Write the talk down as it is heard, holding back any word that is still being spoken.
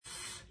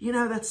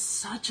that's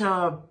such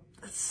a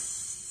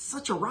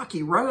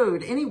rocky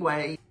road.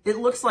 Anyway, it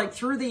looks like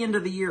through the end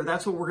of the year,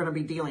 that's what we're going to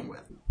be dealing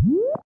with.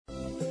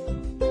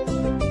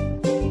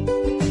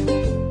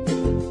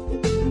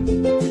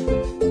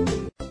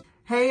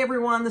 Hey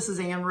everyone, this is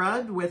Ann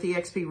Rudd with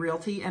eXp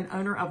Realty and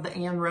owner of the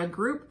Ann Rudd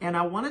Group. And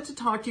I wanted to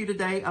talk to you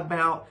today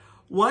about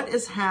what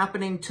is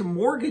happening to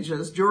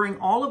mortgages during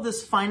all of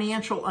this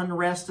financial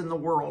unrest in the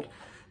world.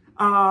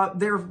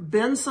 There have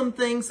been some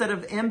things that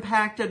have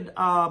impacted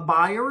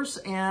buyers,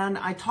 and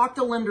I talk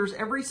to lenders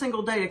every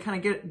single day to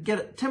kind of get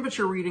a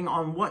temperature reading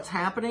on what's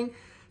happening.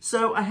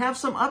 So I have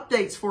some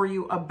updates for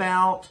you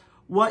about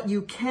what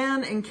you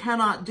can and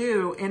cannot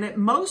do, and it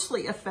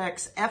mostly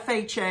affects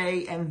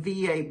FHA and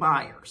VA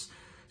buyers.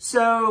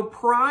 So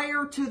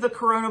prior to the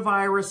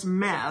coronavirus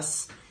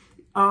mess,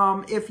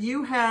 if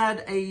you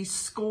had a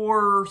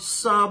score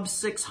sub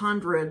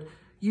 600,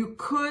 you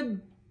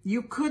could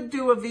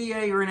do a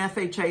VA or an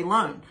FHA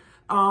loan.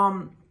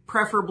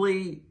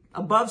 Preferably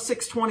above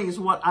 620 is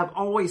what I've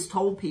always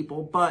told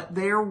people, but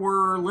there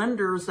were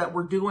lenders that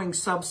were doing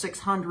sub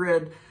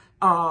 600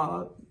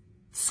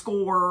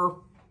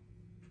 score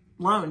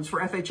loans for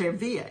FHA and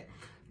VA.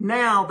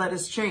 Now that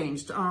has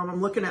changed. I'm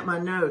looking at my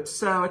notes.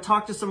 So I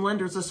talked to some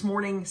lenders this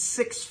morning.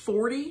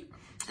 640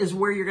 is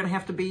where you're going to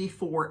have to be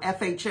for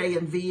FHA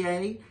and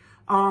VA.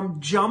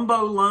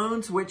 Jumbo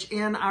loans, which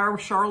in our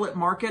Charlotte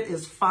market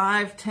is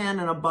 510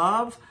 and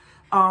above.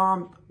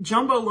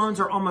 Jumbo loans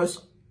are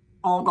almost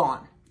all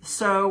gone.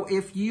 So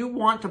if you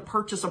want to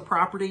purchase a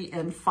property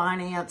and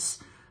finance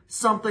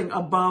something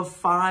above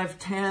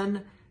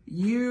 510,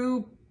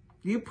 you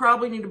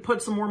probably need to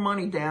put some more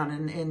money down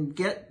and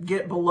get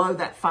below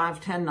that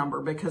 510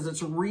 number, because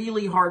it's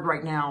really hard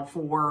right now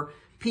for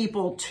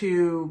people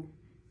to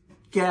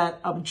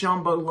get a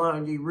jumbo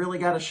loan. You really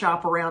got to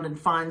shop around and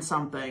find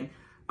something.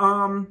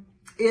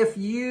 If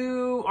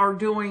you are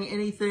doing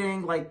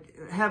anything like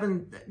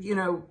having,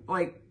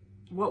 like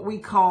what we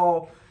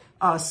call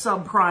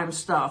subprime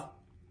stuff,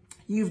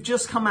 you've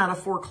just come out of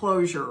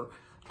foreclosure,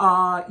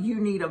 you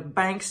need a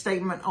bank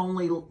statement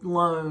only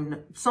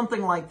loan,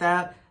 something like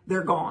that,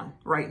 they're gone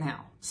right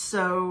now.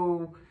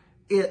 So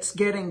it's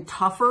getting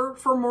tougher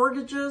for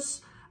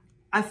mortgages.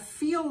 I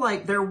feel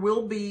like there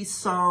will be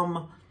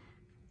some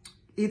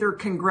either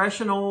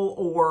congressional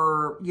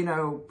or,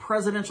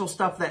 presidential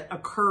stuff that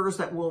occurs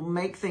that will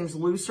make things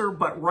looser.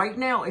 But right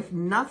now, if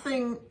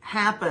nothing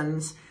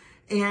happens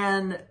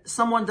and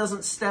someone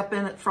doesn't step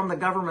in from the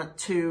government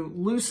to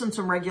loosen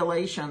some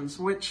regulations,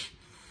 which,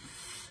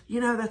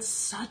 that's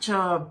such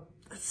a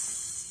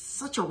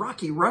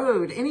rocky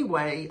road.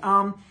 Anyway,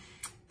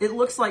 it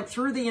looks like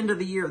through the end of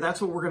the year,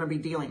 that's what we're going to be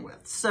dealing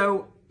with.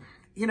 So,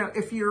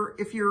 if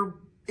you're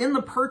in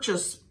the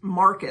purchase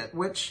market,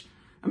 which,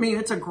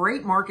 it's a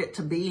great market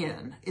to be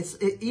in.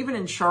 Even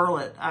in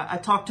Charlotte, I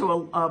talked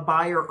to a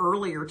buyer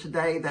earlier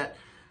today that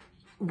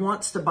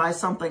wants to buy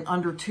something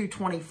under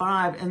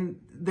 225, and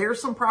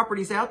there's some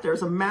properties out there.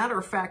 As a matter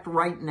of fact,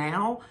 right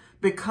now,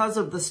 because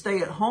of the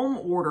stay-at-home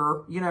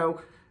order,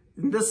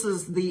 this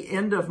is the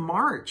end of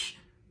March,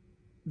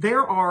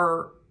 there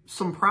are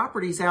some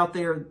properties out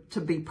there to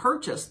be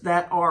purchased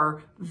that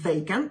are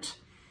vacant,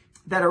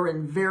 that are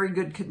in very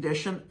good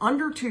condition,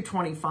 under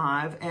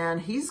 225,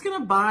 and he's going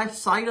to buy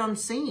sight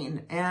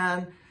unseen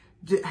and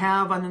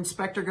have an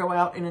inspector go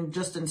out and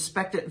just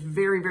inspect it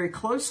very, very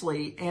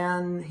closely,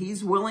 and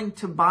he's willing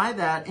to buy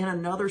that in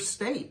another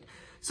state.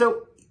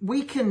 So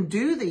we can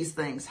do these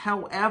things.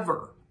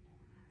 However,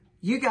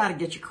 you got to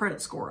get your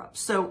credit score up.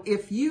 So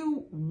if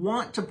you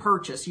want to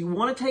purchase, you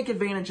want to take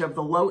advantage of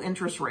the low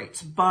interest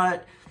rates,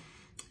 but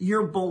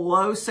you're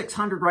below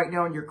 600 right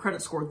now in your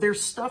credit score,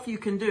 there's stuff you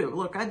can do.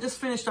 Look, I just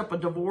finished up a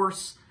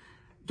divorce.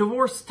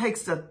 Divorce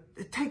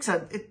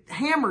it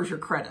hammers your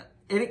credit,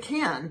 and it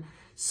can.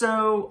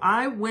 So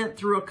I went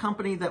through a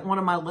company that one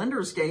of my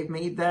lenders gave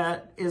me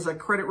that is a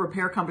credit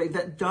repair company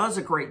that does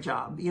a great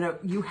job.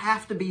 You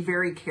have to be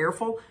very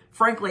careful.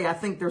 Frankly, I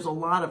think there's a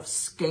lot of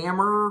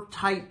scammer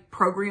type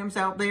programs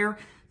out there,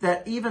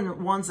 that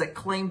even ones that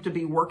claim to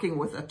be working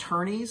with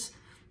attorneys.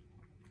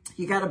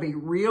 You got to be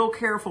real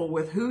careful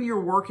with who you're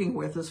working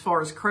with as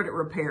far as credit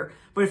repair.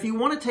 But if you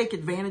want to take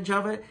advantage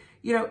of it,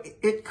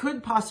 it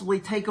could possibly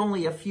take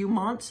only a few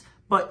months,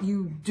 but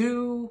you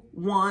do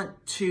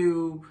want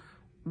to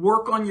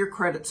work on your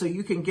credit so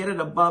you can get it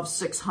above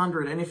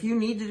 600. And if you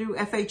need to do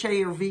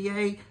FHA or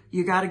VA,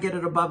 you got to get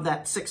it above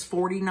that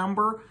 640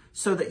 number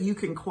so that you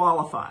can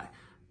qualify.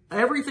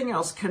 Everything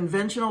else,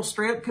 conventional,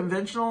 straight up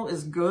conventional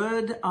is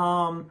good.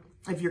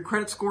 If your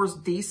credit score is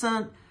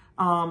decent,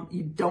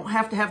 you don't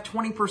have to have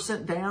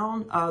 20%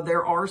 down.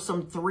 There are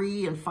some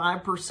 3 and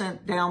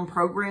 5% down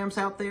programs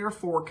out there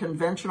for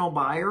conventional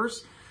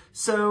buyers.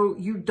 So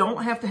you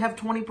don't have to have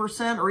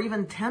 20% or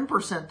even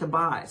 10% to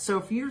buy. So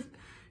if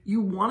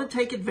you want to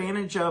take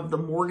advantage of the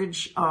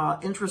mortgage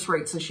interest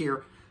rates this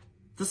year,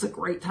 this is a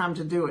great time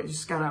to do it. You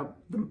just gotta,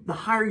 the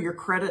higher your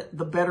credit,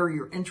 the better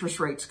your interest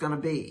rate's gonna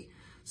be.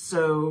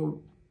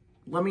 So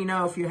let me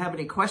know if you have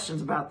any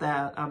questions about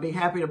that. I'll be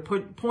happy to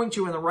point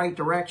you in the right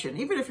direction.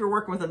 Even if you're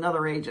working with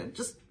another agent,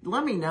 just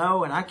let me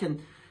know and I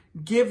can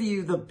give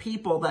you the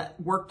people that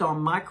worked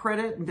on my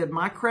credit and did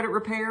my credit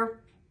repair,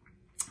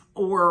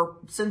 or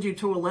send you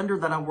to a lender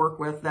that I work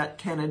with that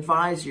can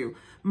advise you.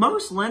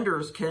 Most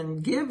lenders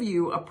can give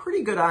you a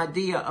pretty good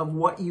idea of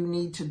what you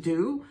need to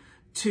do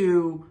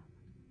to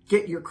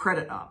get your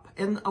credit up.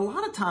 And a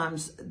lot of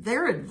times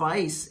their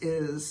advice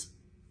is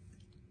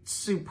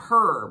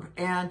superb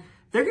and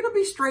they're going to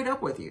be straight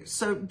up with you.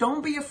 So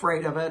don't be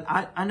afraid of it.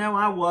 I know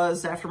I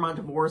was after my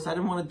divorce. I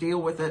didn't want to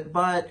deal with it,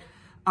 but,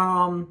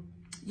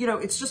 you know,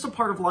 it's just a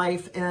part of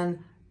life. And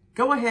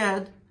go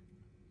ahead,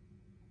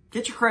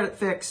 get your credit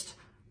fixed.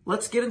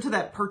 Let's get into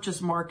that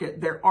purchase market.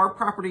 There are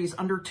properties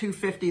under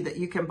 $250 that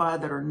you can buy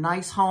that are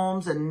nice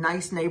homes and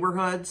nice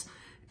neighborhoods,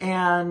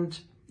 and,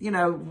 you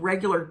know,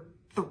 regular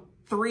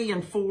 3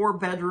 and 4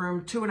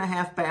 bedroom,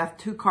 2.5 bath,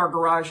 2-car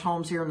garage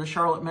homes here in the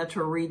Charlotte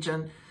metro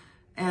region.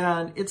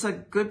 And it's a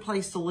good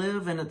place to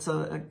live, and it's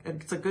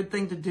a good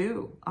thing to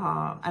do.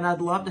 And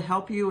I'd love to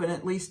help you and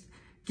at least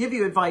give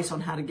you advice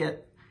on how to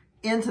get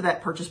into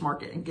that purchase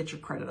market and get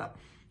your credit up.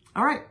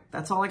 All right,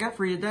 that's all I got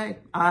for you today.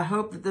 I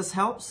hope that this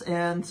helps,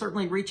 and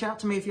certainly reach out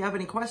to me if you have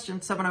any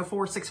questions.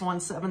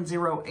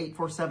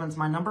 704-617-0847 is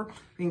my number.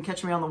 You can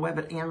catch me on the web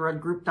at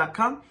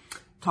AnnRuddGroup.com.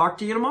 Talk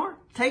to you tomorrow.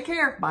 Take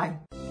care. Bye.